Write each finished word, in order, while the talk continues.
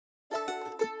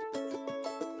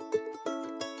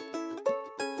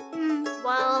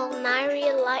Nairi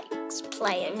likes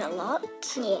playing a lot.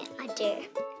 Yeah, I do.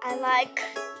 I like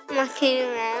mucking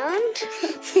around.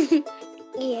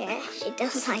 Yeah, she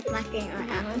does like mucking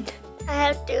around. I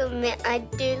have to admit, I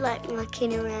do like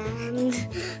mucking around.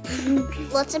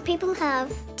 Lots of people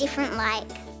have different,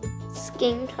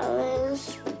 Skin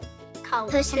colours,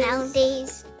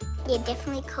 personalities. Yeah,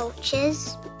 definitely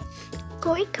cultures.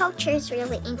 Gory culture is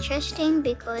really interesting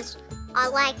because I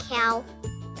like how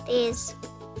there's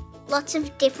lots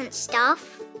of different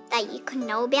stuff that you can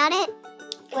know about it.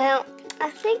 Well, I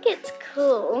think it's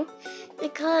cool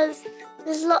because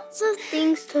there's lots of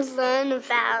things to learn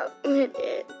about with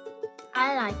it.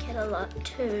 I like it a lot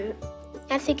too.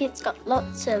 I think it's got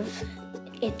lots of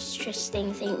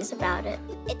interesting things about it.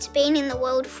 It's been in the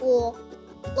world for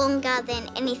longer than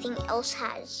anything else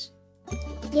has.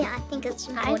 Yeah, I think it's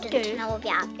important to know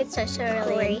about. It's also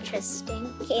really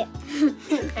interesting. Yeah.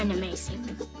 And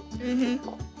amazing.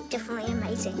 Definitely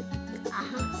amazing.